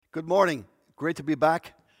Good morning. Great to be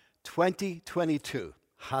back. 2022.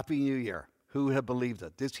 Happy New Year. Who would have believed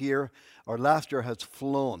it? This year, or last year, has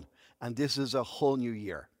flown, and this is a whole new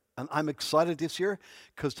year. And I'm excited this year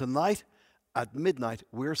because tonight at midnight,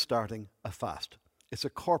 we're starting a fast. It's a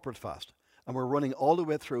corporate fast, and we're running all the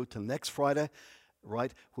way through till next Friday,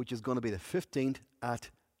 right, which is going to be the 15th at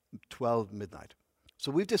 12 midnight.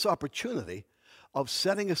 So we've this opportunity of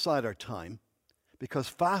setting aside our time because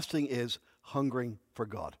fasting is hungering for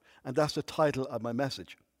God. And that's the title of my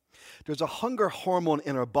message. There's a hunger hormone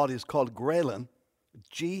in our bodies called ghrelin,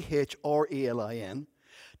 G-H-R-E-L-I-N,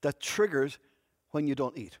 that triggers when you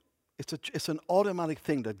don't eat. It's an automatic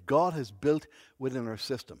thing that God has built within our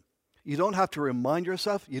system. You don't have to remind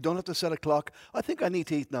yourself. You don't have to set a clock. I think I need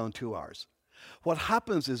to eat now in 2 hours. What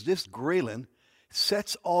happens is this ghrelin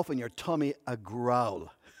sets off in your tummy a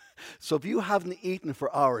growl. So if you haven't eaten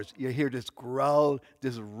for hours, you hear this growl,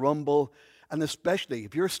 this rumble, and especially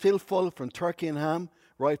if you're still full from turkey and ham,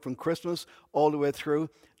 right, from Christmas all the way through,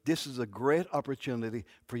 this is a great opportunity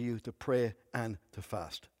for you to pray and to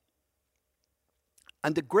fast.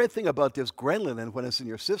 And the great thing about this ghrelin, when it's in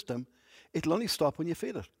your system, it'll only stop when you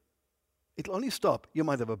feed it. It'll only stop. You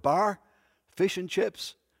might have a bar, fish and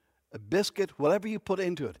chips, a biscuit, whatever you put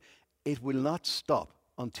into it. It will not stop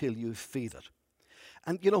until you feed it.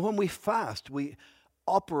 And you know, when we fast, we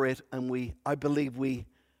operate and I believe we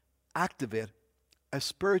activate a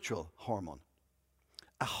spiritual hormone.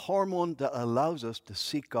 A hormone that allows us to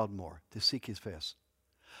seek God more, to seek His face.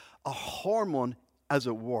 A hormone, as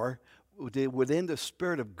it were, within the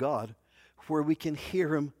Spirit of God, where we can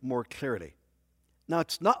hear Him more clearly. Now,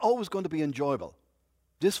 it's not always going to be enjoyable.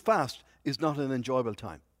 This fast is not an enjoyable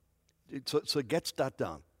time. So it gets that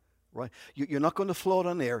down, right? You're not going to float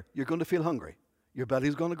on air. You're going to feel hungry. Your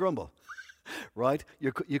belly's going to grumble, right?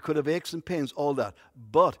 You could have aches and pains, all that.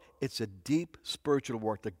 But it's a deep spiritual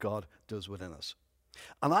work that God does within us.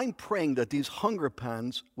 And I'm praying that these hunger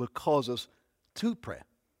pangs will cause us to pray.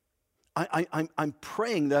 I'm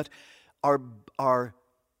praying that our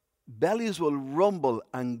bellies will rumble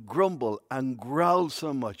and grumble and growl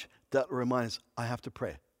so much that reminds us, I have to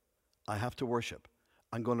pray. I have to worship.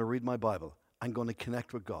 I'm going to read my Bible. I'm going to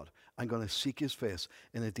connect with God. I'm going to seek His face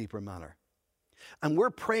in a deeper manner. And we're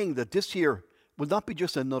praying that this year will not be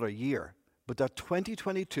just another year, but that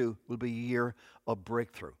 2022 will be a year of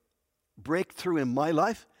breakthrough. Breakthrough in my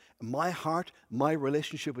life, my heart, my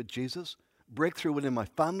relationship with Jesus. Breakthrough within my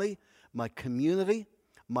family, my community,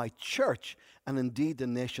 my church, and indeed the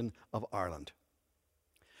nation of Ireland.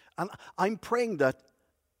 And I'm praying that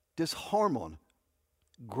this hormone,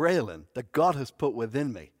 ghrelin, that God has put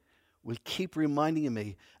within me, will keep reminding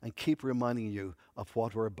me and keep reminding you of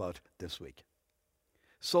what we're about this week.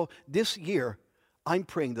 So this year, I'm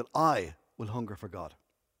praying that I will hunger for God.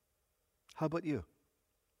 How about you?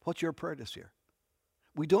 What's your prayer this year?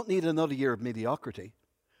 We don't need another year of mediocrity.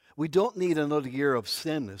 We don't need another year of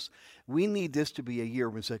sameness. We need this to be a year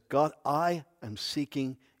where we say, God, I am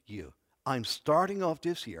seeking you. I'm starting off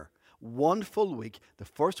this year, one full week, the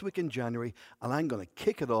first week in January, and I'm going to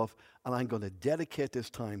kick it off, and I'm going to dedicate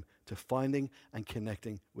this time to finding and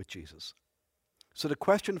connecting with Jesus. So the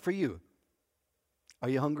question for you, are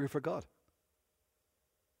you hungry for God?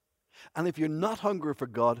 And if you're not hungry for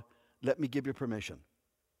God, let me give you permission.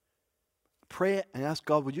 Pray and ask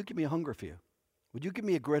God, would you give me a hunger for you? Would you give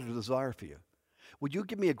me a greater desire for you? Would you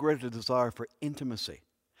give me a greater desire for intimacy?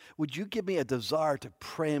 Would you give me a desire to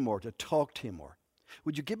pray more, to talk to you more?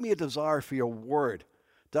 Would you give me a desire for your word,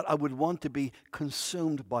 that I would want to be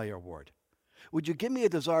consumed by your word? Would you give me a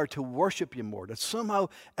desire to worship you more, that somehow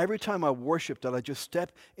every time I worship that I just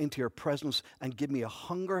step into your presence and give me a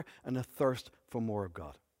hunger and a thirst for more of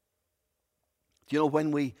God? Do you know,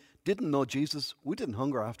 when we didn't know Jesus, we didn't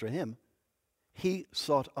hunger after Him. He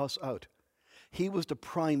sought us out. He was the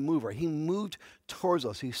prime mover. He moved towards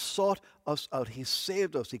us. He sought us out. He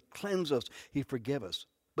saved us. He cleansed us. He forgave us.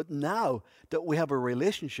 But now that we have a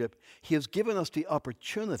relationship, He has given us the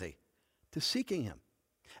opportunity to seeking Him.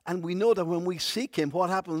 And we know that when we seek Him, what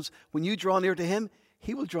happens when you draw near to Him?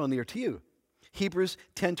 He will draw near to you. Hebrews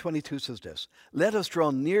 10:22 says this, let us draw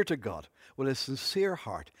near to God with a sincere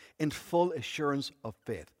heart in full assurance of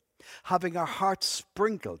faith, having our hearts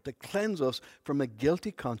sprinkled to cleanse us from a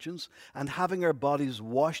guilty conscience and having our bodies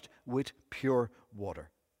washed with pure water.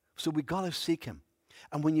 So we got to seek Him.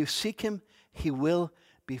 And when you seek Him, He will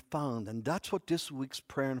be found. And that's what this week's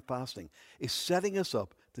prayer and fasting is, setting us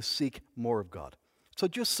up to seek more of God. So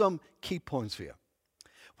just some key points for you.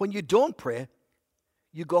 When you don't pray,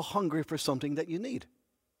 you go hungry for something that you need.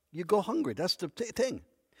 You go hungry. That's the thing.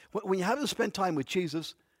 When you haven't spent time with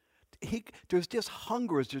Jesus, There's this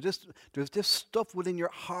hunger, there's this stuff within your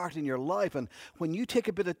heart, in your life. And when you take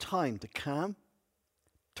a bit of time to calm,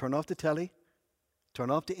 turn off the telly, turn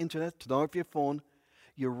off the internet, turn off your phone,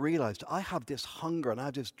 you realize, I have this hunger and I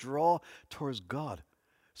have this draw towards God.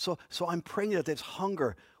 So I'm praying that this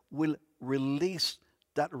hunger will release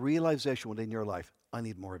that realization within your life. I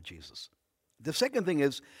need more of Jesus. The second thing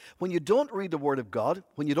is, when you don't read the Word of God,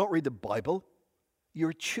 when you don't read the Bible,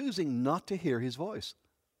 you're choosing not to hear His voice.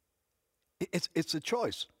 It's a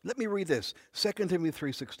choice. Let me read this. 2 Timothy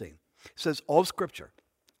 3:16. It says, all Scripture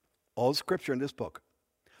in this book,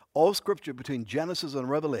 all Scripture between Genesis and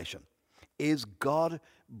Revelation is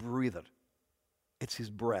God-breathed. It's His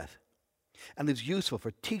breath. And is useful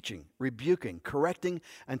for teaching, rebuking, correcting,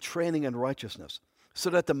 and training in righteousness, so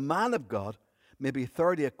that the man of God may be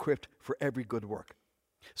thoroughly equipped for every good work.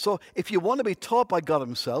 So if you want to be taught by God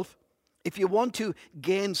Himself, if you want to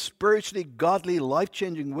gain spiritually godly,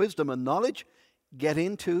 life-changing wisdom and knowledge, get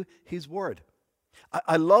into His Word.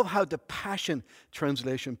 I love how the Passion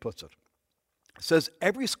Translation puts it. It says,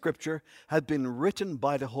 every Scripture has been written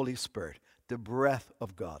by the Holy Spirit, the breath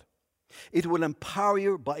of God. It will empower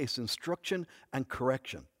you by its instruction and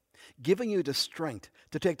correction, giving you the strength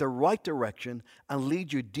to take the right direction and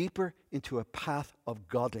lead you deeper into a path of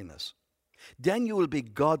godliness. Then you will be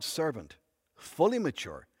God's servant, fully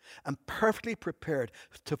mature and perfectly prepared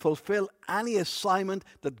to fulfill any assignment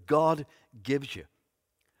that God gives you.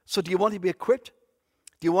 So do you want to be equipped?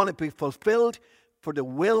 Do you want to be fulfilled for the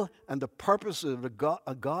will and the purposes of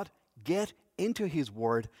God? Get into His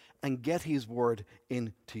Word and get His Word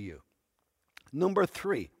into you. Number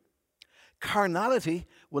 3, carnality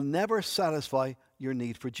will never satisfy your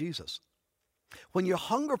need for Jesus. When your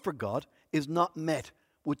hunger for God is not met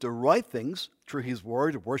with the right things through His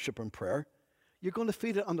Word, worship, and prayer, you're going to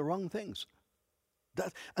feed it on the wrong things.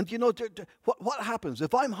 What happens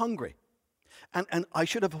if I'm hungry and I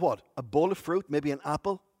should have what? A bowl of fruit, maybe an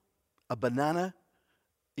apple, a banana,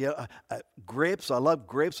 grapes. I love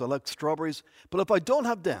grapes. I like strawberries. But if I don't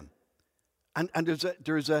have them, and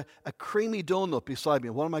there's a creamy donut beside me,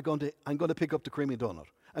 what am I going to? I'm going to pick up the creamy donut.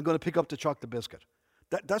 I'm going to pick up the chocolate biscuit.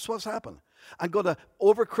 That's what's happened. I'm going to,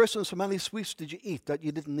 over Christmas, how many sweets did you eat that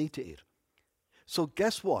you didn't need to eat? So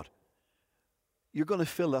guess what? You're going to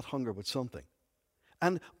fill that hunger with something.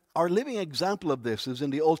 And our living example of this is in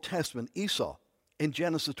the Old Testament, Esau, in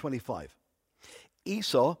Genesis 25.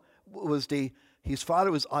 Esau was his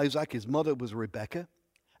father was Isaac, his mother was Rebekah,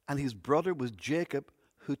 and his brother was Jacob,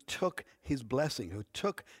 who took his blessing, who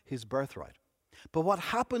took his birthright. But what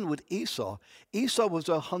happened with Esau was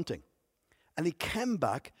out hunting. And he came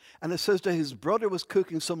back, and it says that his brother was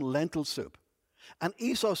cooking some lentil soup. And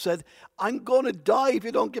Esau said, I'm going to die if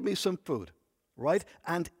you don't give me some food. Right?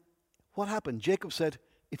 And what happened? Jacob said,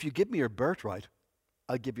 if you give me your birthright,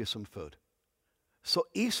 I'll give you some food. So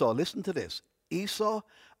Esau, listen to this. Esau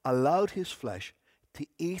allowed his flesh to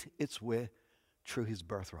eat its way through his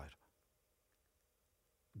birthright.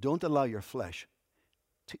 Don't allow your flesh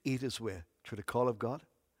to eat its way through the call of God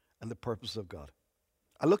and the purpose of God.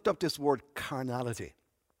 I looked up this word carnality.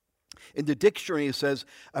 In the dictionary it says,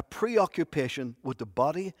 a preoccupation with the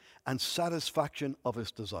body and satisfaction of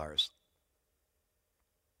its desires.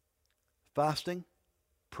 Fasting,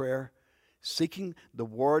 prayer, seeking the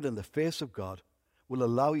Word and the face of God will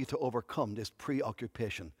allow you to overcome this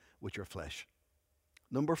preoccupation with your flesh.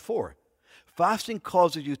 Number 4, fasting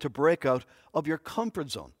causes you to break out of your comfort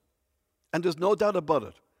zone. And there's no doubt about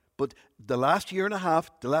it. But the last year and a half,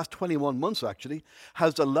 the last 21 months actually,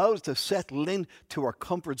 has allowed us to settle into our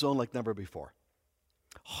comfort zone like never before.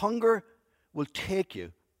 Hunger will take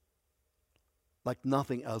you like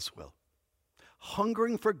nothing else will.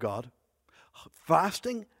 Hungering for God,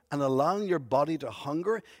 fasting and allowing your body to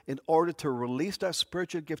hunger in order to release that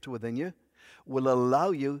spiritual gift within you will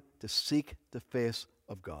allow you to seek the face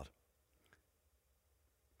of God.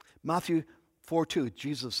 Matthew 4:2,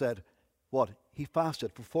 Jesus said, what? He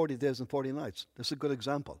fasted for 40 days and 40 nights. That's a good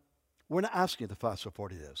example. We're not asking you to fast for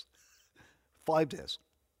 40 days. 5 days.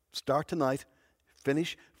 Start tonight,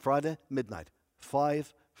 finish Friday midnight.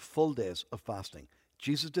 5 full days of fasting.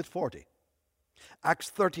 Jesus did 40. Acts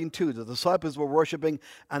 13:2, the disciples were worshiping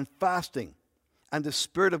and fasting, and the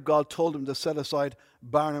Spirit of God told them to set aside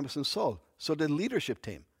Barnabas and Saul. So the leadership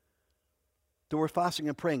team, they were fasting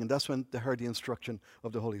and praying, and that's when they heard the instruction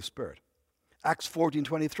of the Holy Spirit. Acts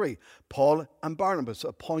 14:23, Paul and Barnabas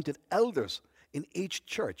appointed elders in each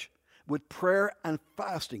church with prayer and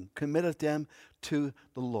fasting, committed them to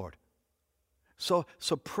the Lord. So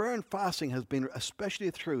prayer and fasting has been, especially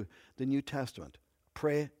through the New Testament,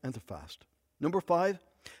 pray and to fast. Number 5,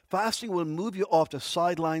 fasting will move you off the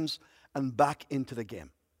sidelines and back into the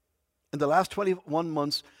game. In the last 21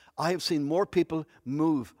 months, I have seen more people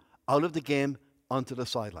move out of the game onto the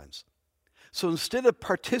sidelines. So instead of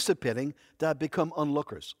participating, they have become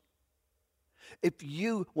onlookers. If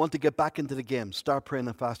you want to get back into the game, start praying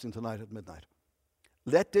and fasting tonight at midnight.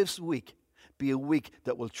 Let this week be a week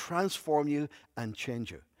that will transform you and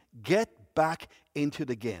change you. Get back into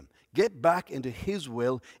the game. Get back into His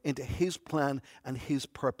will, into His plan and His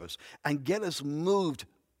purpose. And get us moved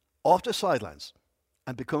off the sidelines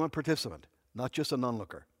and become a participant, not just an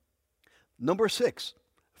onlooker. Number 6,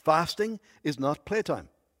 fasting is not playtime.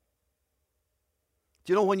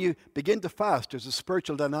 Do you know when you begin to fast, there's a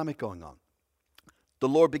spiritual dynamic going on. The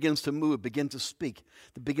Lord begins to move, begins to speak,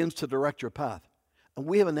 that begins to direct your path. And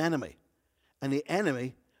we have an enemy, and the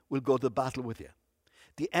enemy will go to battle with you.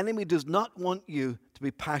 The enemy does not want you to be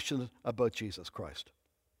passionate about Jesus Christ.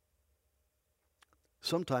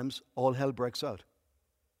 Sometimes all hell breaks out.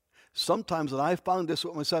 Sometimes, and I found this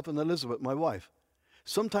with myself and Elizabeth, my wife,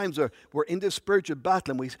 sometimes we're in this spiritual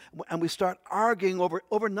battle and we start arguing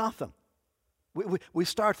over nothing. We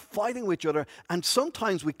start fighting with each other, and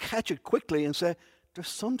sometimes we catch it quickly and say, there's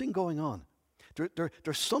something going on.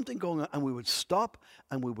 There's something going on, and we would stop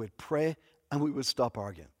and we would pray and we would stop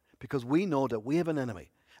arguing because we know that we have an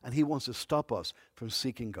enemy and he wants to stop us from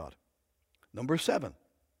seeking God. Number 7,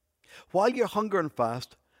 while you hunger and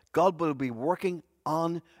fast, God will be working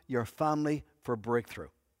on your family for breakthrough.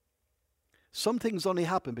 Some things only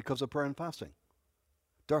happen because of prayer and fasting.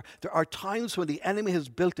 There are times when the enemy has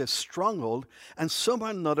built a stronghold, and somehow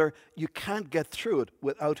or another you can't get through it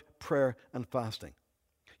without prayer and fasting.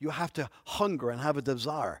 You have to hunger and have a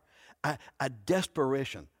desire, a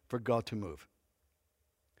desperation for God to move.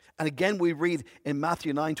 And again, we read in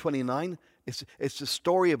Matthew 9:29, it's the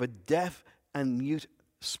story of a deaf and mute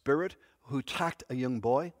spirit who attacked a young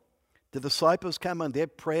boy. The disciples came and they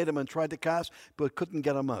prayed him and tried to cast, but couldn't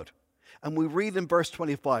get him out. And we read in verse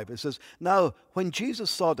 25, it says, now when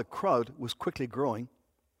Jesus saw the crowd was quickly growing,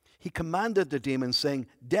 he commanded the demon, saying,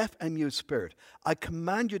 deaf and mute spirit, I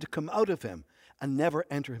command you to come out of him and never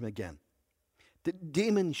enter him again. The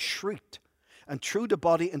demon shrieked and threw the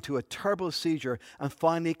body into a terrible seizure and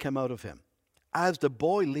finally came out of him. As the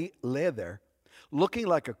boy lay there, looking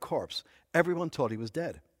like a corpse, everyone thought he was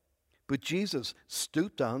dead. But Jesus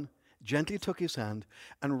stooped down, gently took his hand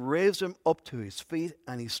and raised him up to his feet,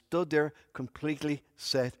 and he stood there completely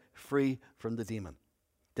set free from the demon.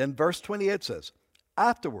 Then verse 28 says,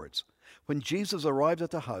 afterwards, when Jesus arrived at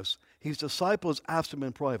the house, his disciples asked him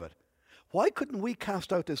in private, why couldn't we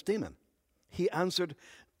cast out this demon? He answered,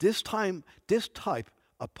 this type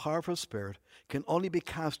of powerful spirit can only be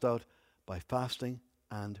cast out by fasting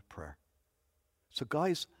and prayer. So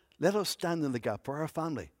guys, let us stand in the gap for our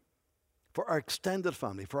family, for our extended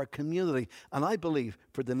family, for our community, and I believe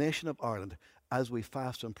for the nation of Ireland as we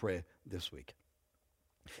fast and pray this week.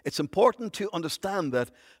 It's important to understand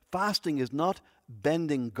that fasting is not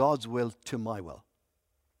bending God's will to my will.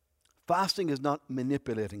 Fasting is not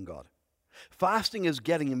manipulating God. Fasting is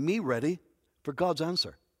getting me ready for God's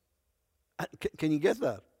answer. Can you get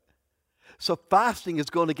that? So fasting is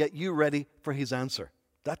going to get you ready for his answer.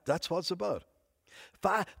 That's what it's about.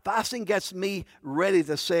 Fasting gets me ready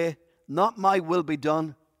to say, not my will be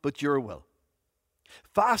done, but your will.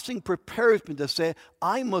 Fasting prepares me to say,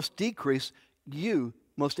 I must decrease, you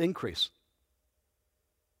must increase.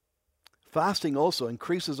 Fasting also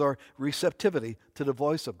increases our receptivity to the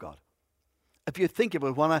voice of God. If you think of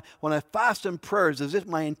it, when I fast in prayer, it's as if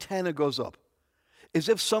my antenna goes up. As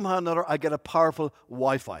if somehow or another I get a powerful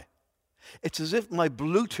Wi-Fi. It's as if my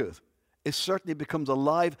Bluetooth certainly becomes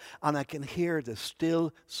alive and I can hear the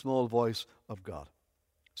still, small voice of God.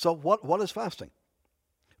 So what is fasting?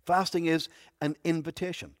 Fasting is an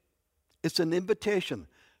invitation. It's an invitation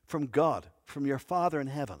from God, from your Father in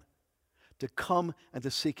heaven, to come and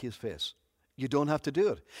to seek his face. You don't have to do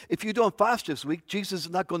it. If you don't fast this week, Jesus is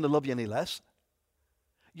not going to love you any less.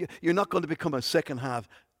 You're not going to become a second-class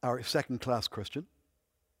Christian.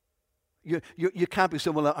 You can't be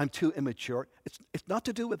saying, well, I'm too immature. It's not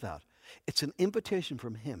to do with that. It's an invitation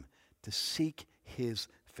from him to seek his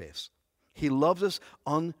face. He loves us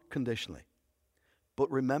unconditionally. But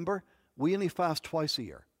remember, we only fast twice a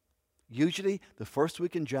year. Usually the first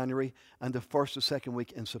week in January and the first or second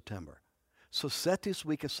week in September. So set this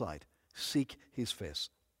week aside. Seek his face.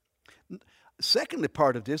 Secondly,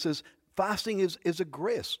 part of this is fasting is a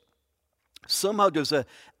grace. Somehow there's a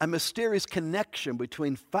mysterious connection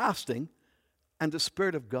between fasting and the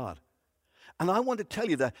Spirit of God. And I want to tell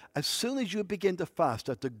you that as soon as you begin to fast,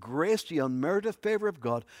 that the grace, the unmerited favor of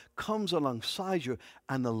God comes alongside you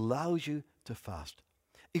and allows you to fast.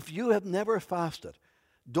 If you have never fasted,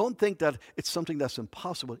 Don't think that it's something that's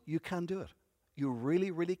impossible. You can do it. You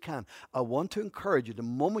really, really can. I want to encourage you, the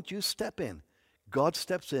moment you step in, God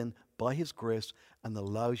steps in by his grace and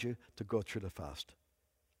allows you to go through the fast.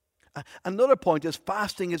 Another point is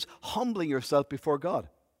fasting is humbling yourself before God.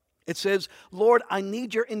 It says, Lord, I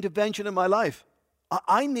need your intervention in my life.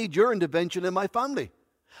 I need your intervention in my family.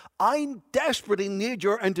 I desperately need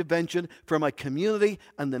your intervention for my community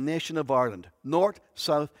and the nation of Ireland, north,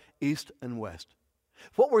 south, east, and west.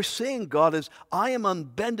 What we're saying, God, is I am on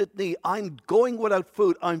bended knee. I'm going without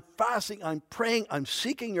food. I'm fasting. I'm praying. I'm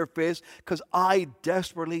seeking your face because I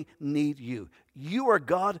desperately need you. You are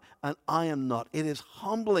God and I am not. It is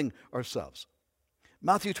humbling ourselves.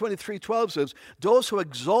 Matthew 23:12 says, those who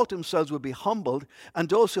exalt themselves will be humbled, and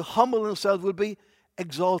those who humble themselves will be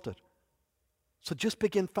exalted. So just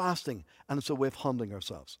begin fasting, and it's a way of humbling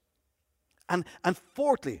ourselves. And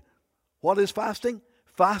fourthly, what is fasting?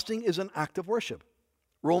 Fasting is an act of worship.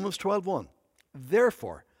 Romans 12:1.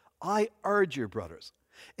 Therefore, I urge you, brothers,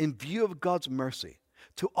 in view of God's mercy,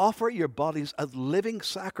 to offer your bodies as living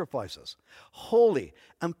sacrifices, holy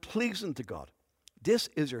and pleasing to God. This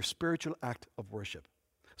is your spiritual act of worship.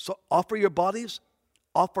 So offer your bodies,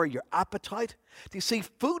 offer your appetite. Do you see,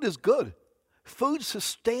 food is good. Food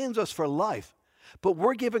sustains us for life, but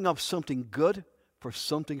we're giving up something good for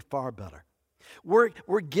something far better.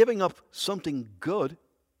 We're giving up something good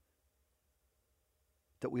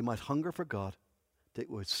that we might hunger for God, that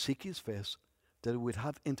we would seek his face, that we would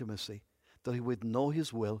have intimacy, that he would know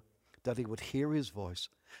his will, that he would hear his voice,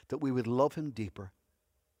 that we would love him deeper,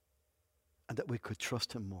 and that we could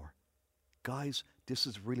trust him more. Guys, this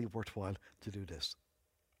is really worthwhile to do this.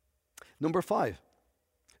 Number 5,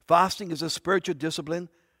 fasting is a spiritual discipline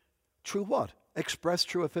through what? Expressed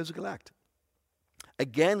through a physical act.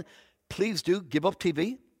 Again, please do give up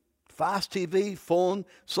TV, fast TV, phone,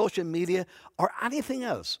 social media, or anything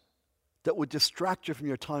else that would distract you from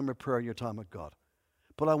your time of prayer and your time with God.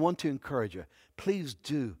 But I want to encourage you, please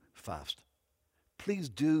do fast. Please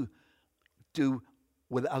do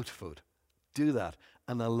without food. Do that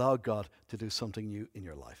and allow God to do something new in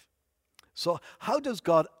your life. So how does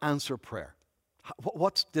God answer prayer?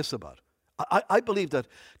 What's this about? I believe that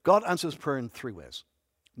God answers prayer in 3 ways.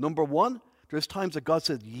 Number 1, there's times that God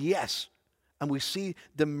says yes, and we see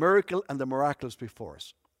the miracle and the miraculous before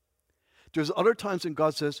us. There's other times when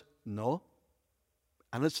God says no,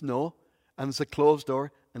 and it's no, and it's a closed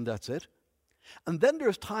door, and that's it. And then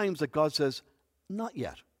there's times that God says, not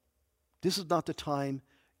yet. This is not the time.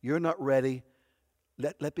 You're not ready.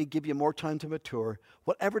 Let me give you more time to mature.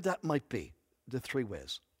 Whatever that might be, the 3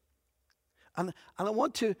 ways. And I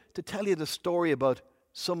want to tell you the story about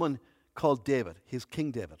someone called David. He's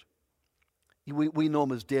King David. We know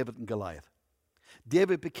him as David and Goliath.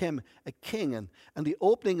 David became a king, and the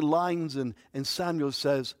opening lines in Samuel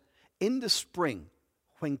says, in the spring,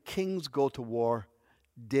 when kings go to war,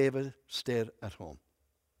 David stayed at home,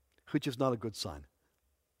 which is not a good sign.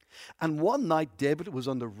 And one night, David was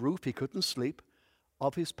on the roof, he couldn't sleep,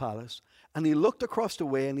 of his palace, and he looked across the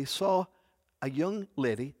way and he saw a young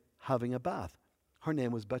lady having a bath. Her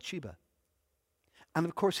name was Bathsheba. And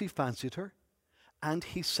of course he fancied her, and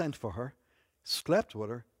he sent for her, slept with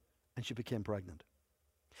her, and she became pregnant.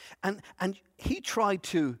 And he tried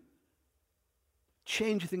to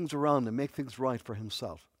change things around and make things right for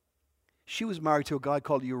himself. She was married to a guy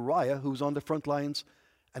called Uriah who was on the front lines,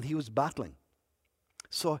 and he was battling.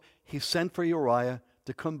 So he sent for Uriah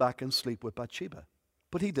to come back and sleep with Bathsheba.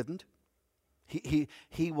 But he didn't.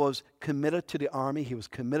 He was committed to the army. He was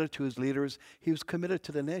committed to his leaders. He was committed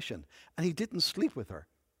to the nation. And he didn't sleep with her.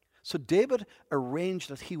 So David arranged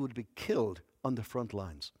that he would be killed on the front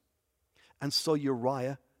lines. And so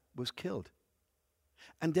Uriah was killed.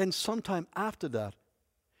 And then sometime after that,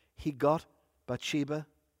 he got Bathsheba.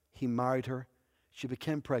 He married her. She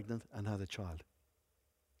became pregnant and had a child.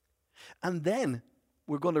 And then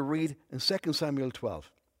we're going to read in 2 Samuel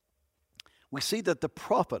 12. We see that the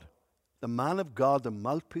prophet, the man of God, the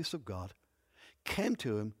mouthpiece of God, came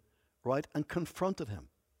to him, right, and confronted him.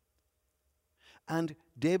 And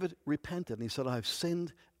David repented, and he said, I have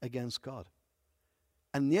sinned against God.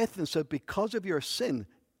 And Nathan said, because of your sin,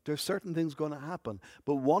 there's certain things going to happen.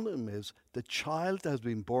 But one of them is the child that has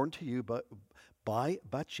been born to you by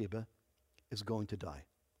Bathsheba is going to die.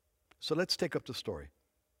 So let's take up the story.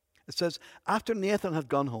 It says, after Nathan had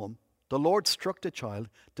gone home, the Lord struck the child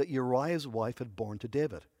that Uriah's wife had born to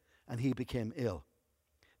David, and he became ill.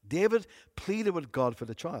 David pleaded with God for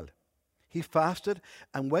the child. He fasted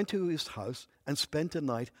and went to his house and spent the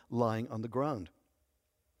night lying on the ground.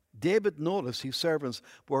 David noticed his servants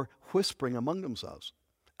were whispering among themselves,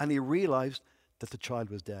 and he realized that the child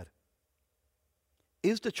was dead.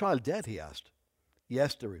 Is the child dead? He asked.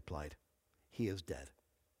 Yes, they replied. He is dead.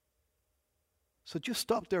 So just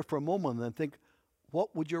stop there for a moment and think,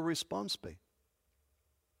 what would your response be?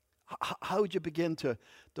 How would you begin to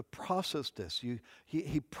process this?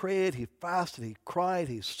 He prayed, he fasted, he cried,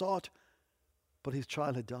 he sought, but his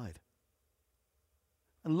child had died.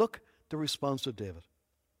 And look the response of David.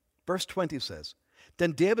 Verse 20 says,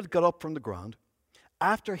 Then David got up from the ground,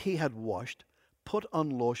 after he had washed, put on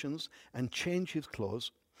lotions, and changed his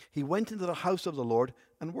clothes. He went into the house of the Lord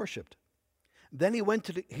and worshipped. Then he went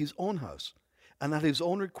to his own house, and at his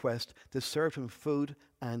own request they served him food,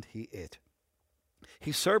 and he ate.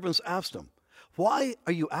 His servants asked him, Why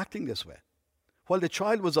are you acting this way? While the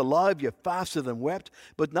child was alive, you fasted and wept,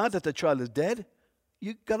 but now that the child is dead,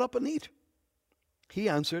 you got up and eat. He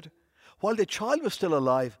answered, While the child was still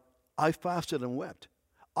alive, I fasted and wept.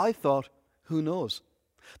 I thought, who knows?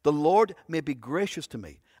 The Lord may be gracious to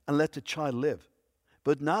me and let the child live.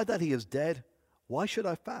 But now that he is dead, why should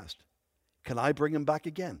I fast? Can I bring him back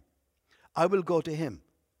again? I will go to him,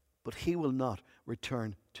 but he will not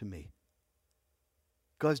return to me.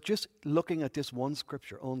 Guys, just looking at this one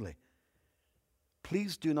scripture only,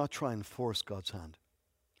 please do not try and force God's hand.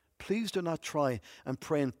 Please do not try and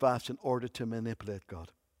pray and fast in order to manipulate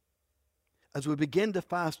God. As we begin to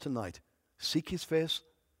fast tonight, seek his face,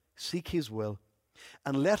 seek his will,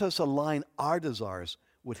 and let us align our desires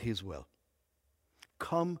with his will.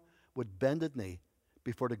 Come with bended knee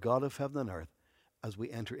before the God of heaven and earth as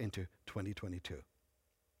we enter into 2022.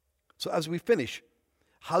 So as we finish,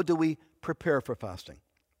 how do we prepare for fasting?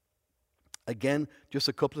 Again, just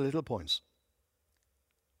a couple of little points.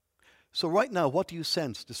 So right now, what do you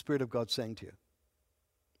sense the Spirit of God saying to you?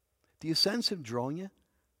 Do you sense him drawing you?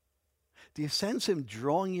 Do you sense him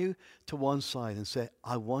drawing you to one side and say,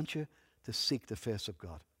 I want you to seek the face of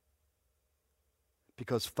God?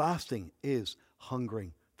 Because fasting is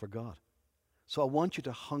hungering for God. So I want you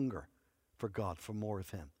to hunger for God, for more of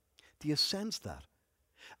him. Do you sense that?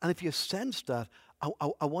 And if you sense that,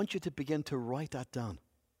 I want you to begin to write that down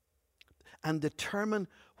and determine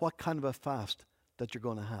what kind of a fast that you're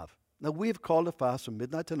going to have. Now, we've called a fast from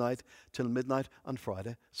midnight tonight till midnight on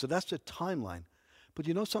Friday, so that's the timeline. But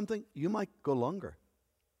you know something? You might go longer.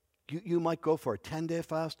 You might go for a 10-day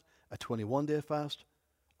fast, a 21-day fast.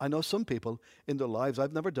 I know some people in their lives,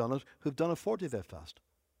 I've never done it, who've done a 40-day fast.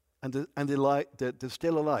 And they're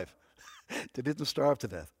still alive. They didn't starve to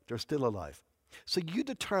death. They're still alive. So you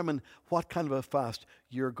determine what kind of a fast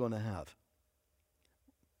you're going to have.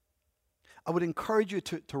 I would encourage you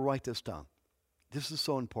to write this down. This is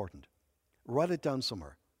so important. Write it down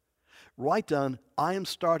somewhere. Write down, I am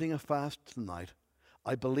starting a fast tonight.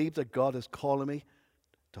 I believe that God is calling me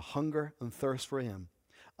to hunger and thirst for him.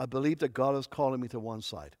 I believe that God is calling me to one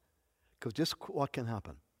side. Because just what can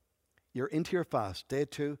happen? You're into your fast, day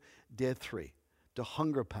 2, day 3. The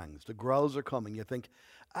hunger pangs, the growls are coming. You think,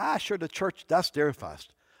 sure, the church, that's their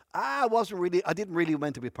fast. I didn't really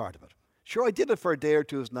want to be part of it. Sure, I did it for a day or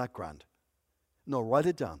two, it's not grand. No, write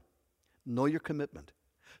it down. Know your commitment.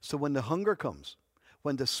 So when the hunger comes,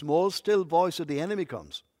 when the small, still voice of the enemy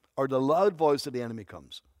comes, or the loud voice of the enemy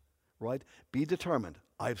comes, right? Be determined.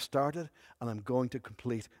 I've started and I'm going to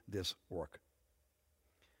complete this work.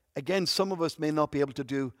 Again, some of us may not be able to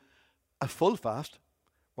do a full fast,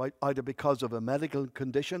 right? Either because of a medical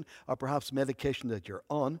condition or perhaps medication that you're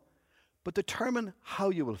on, but determine how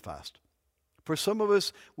you will fast. For some of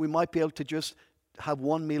us, we might be able to just have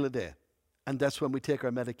one meal a day, and that's when we take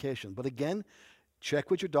our medication. But again,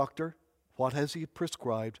 check with your doctor. What has he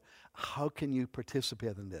prescribed? How can you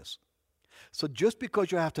participate in this? So just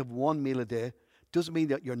because you have to have one meal a day doesn't mean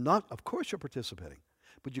that you're not. Of course you're participating.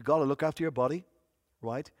 But you've got to look after your body,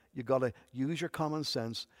 right? You've got to use your common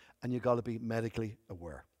sense, and you've got to be medically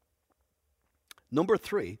aware. Number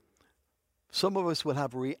 3, some of us will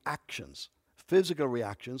have reactions, physical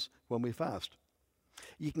reactions when we fast.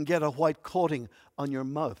 You can get a white coating on your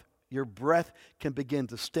mouth. Your breath can begin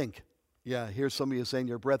to stink. Yeah, here's some of you saying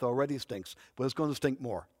your breath already stinks, but it's going to stink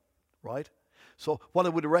more, right? So what I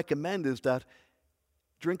would recommend is that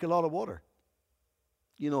drink a lot of water.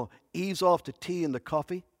 Ease off the tea and the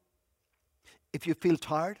coffee. If you feel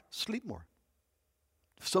tired, sleep more.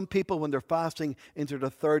 Some people, when they're fasting into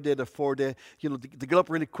the 3rd day, the 4th day, they get up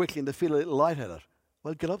really quickly and they feel a little lightheaded.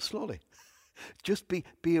 Well, get up slowly. Just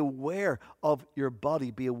be aware of your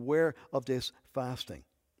body. Be aware of this fasting.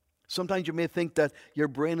 Sometimes you may think that your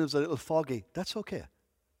brain is a little foggy. That's okay.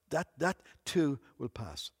 That too will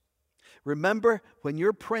pass. Remember, when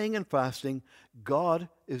you're praying and fasting, God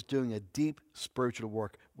is doing a deep spiritual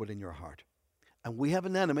work within your heart. And we have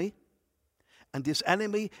an enemy, and this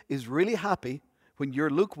enemy is really happy when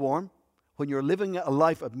you're lukewarm, when you're living a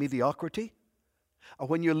life of mediocrity, or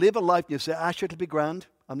when you live a life and you say, it'll be grand,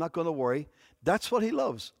 I'm not going to worry, that's what he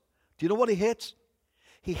loves. Do you know what he hates?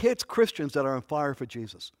 He hates Christians that are on fire for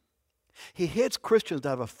Jesus. He hates Christians that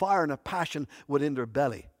have a fire and a passion within their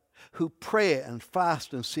belly, who pray and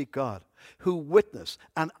fast and seek God, who witness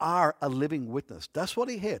and are a living witness. That's what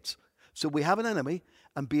he hates. So we have an enemy,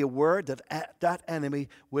 and be aware that that enemy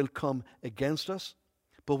will come against us.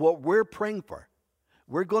 But what we're praying for,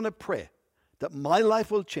 we're going to pray that my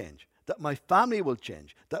life will change, that my family will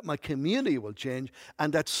change, that my community will change,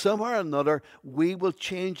 and that somehow or another we will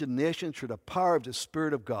change the nation through the power of the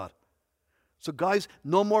Spirit of God. So guys,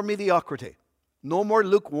 no more mediocrity, no more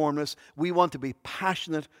lukewarmness. We want to be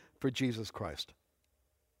passionate for Jesus Christ.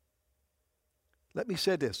 Let me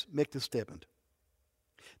say this, make this statement.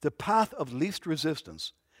 The path of least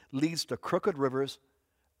resistance leads to crooked rivers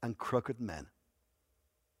and crooked men.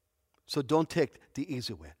 So don't take the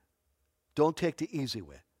easy way. Don't take the easy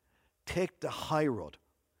way. Take the high road.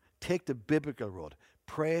 Take the biblical road.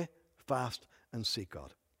 Pray, fast, and seek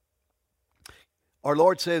God. Our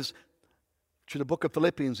Lord says, through the book of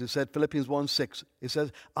Philippians, he said, Philippians 1:6, he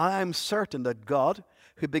says, I am certain that God,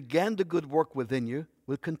 who began the good work within you,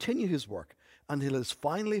 will continue his work until it is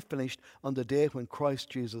finally finished on the day when Christ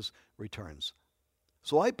Jesus returns.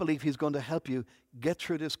 So I believe he's going to help you get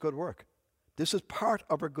through this good work. This is part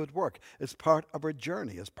of our good work. It's part of our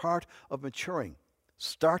journey. It's part of maturing.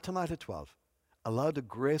 Start tonight at 12. Allow the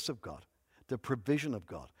grace of God, the provision of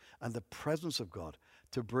God, and the presence of God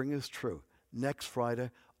to bring us through next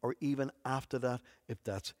Friday or even after that, if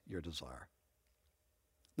that's your desire.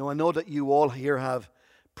 Now, I know that you all here have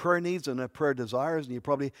prayer needs and prayer desires, and you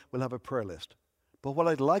probably will have a prayer list. But what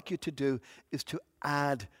I'd like you to do is to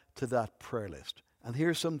add to that prayer list. And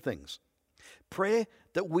here's some things. Pray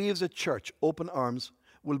that we as a church, Open Arms,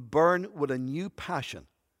 will burn with a new passion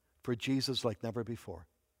for Jesus like never before.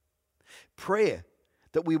 Pray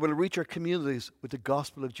that we will reach our communities with the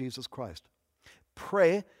gospel of Jesus Christ.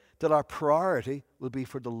 Pray that our priority will be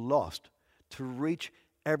for the lost, to reach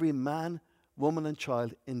every man, woman, and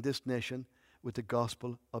child in this nation with the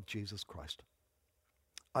gospel of Jesus Christ.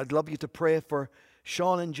 I'd love you to pray for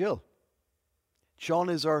Sean and Jill. Sean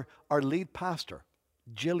is our lead pastor.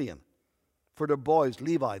 Jillian. For their boys,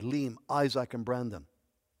 Levi, Liam, Isaac, and Brandon.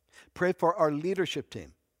 Pray for our leadership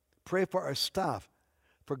team. Pray for our staff,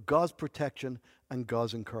 for God's protection and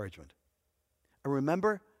God's encouragement. And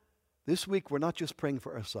remember, this week we're not just praying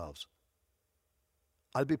for ourselves.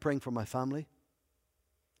 I'll be praying for my family,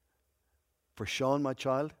 for Sean, my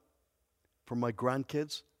child, for my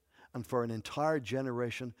grandkids, and for an entire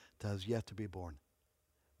generation that has yet to be born.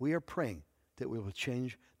 We are praying that we will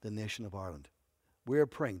change the nation of Ireland. We are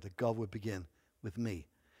praying that God would begin with me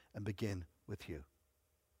and begin with you.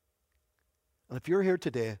 And if you're here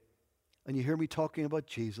today and you hear me talking about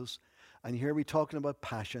Jesus and you hear me talking about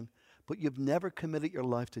passion, but you've never committed your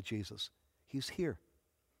life to Jesus, he's here.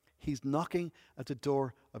 He's knocking at the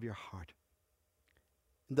door of your heart.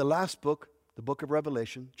 In the last book, the book of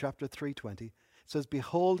Revelation, chapter 3:20, it says,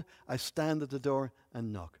 Behold, I stand at the door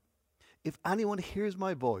and knock. If anyone hears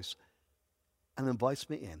my voice and invites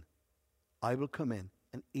me in, I will come in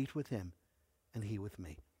and eat with him and he with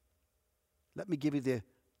me. Let me give you the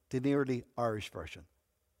nearly Irish version.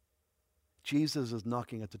 Jesus is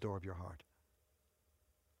knocking at the door of your heart.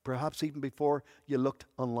 Perhaps even before you looked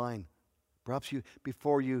online. Perhaps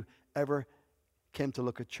before you ever came to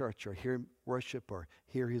look at church or hear worship or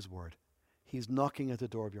hear his word. He's knocking at the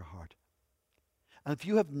door of your heart. And if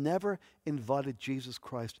you have never invited Jesus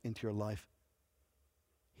Christ into your life,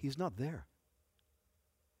 he's not there.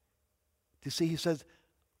 You see, he says,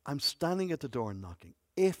 I'm standing at the door and knocking,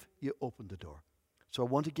 if you open the door. So I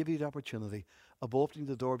want to give you the opportunity of opening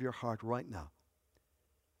the door of your heart right now.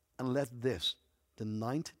 And let this, the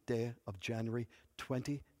 9th day of January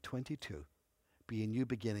 2022, be a new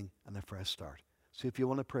beginning and a fresh start. So if you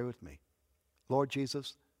want to pray with me, Lord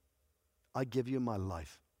Jesus, I give you my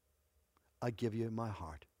life. I give you my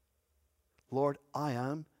heart. Lord, I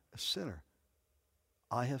am a sinner.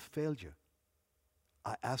 I have failed you.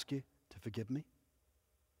 I ask you to forgive me,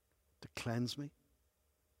 to cleanse me,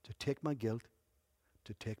 to take my guilt,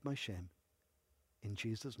 to take my shame. In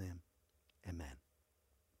Jesus' name, amen.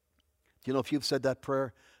 Do you know, if you've said that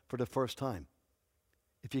prayer for the first time,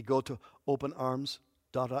 if you go to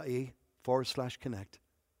openarms.ie/connect,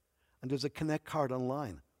 and there's a connect card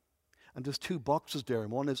online, and there's 2 boxes there,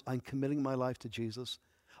 and one is I'm committing my life to Jesus,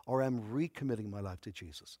 or I'm recommitting my life to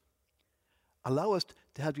Jesus. Allow us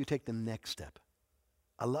to help you take the next step.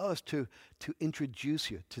 Allow us to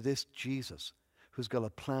introduce you to this Jesus who's got a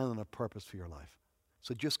plan and a purpose for your life.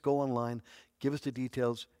 So just go online, give us the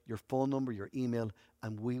details, your phone number, your email,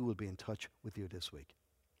 and we will be in touch with you this week.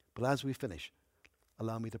 But as we finish,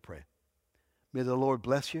 allow me to pray. May the Lord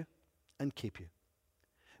bless you and keep you.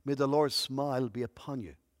 May the Lord's smile be upon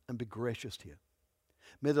you and be gracious to you.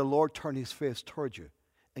 May the Lord turn his face towards you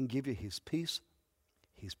and give you his peace,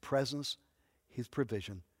 his presence, his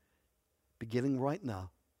provision, beginning right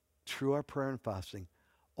now, through our prayer and fasting,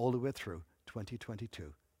 all the way through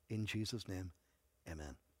 2022. In Jesus' name,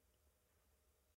 amen.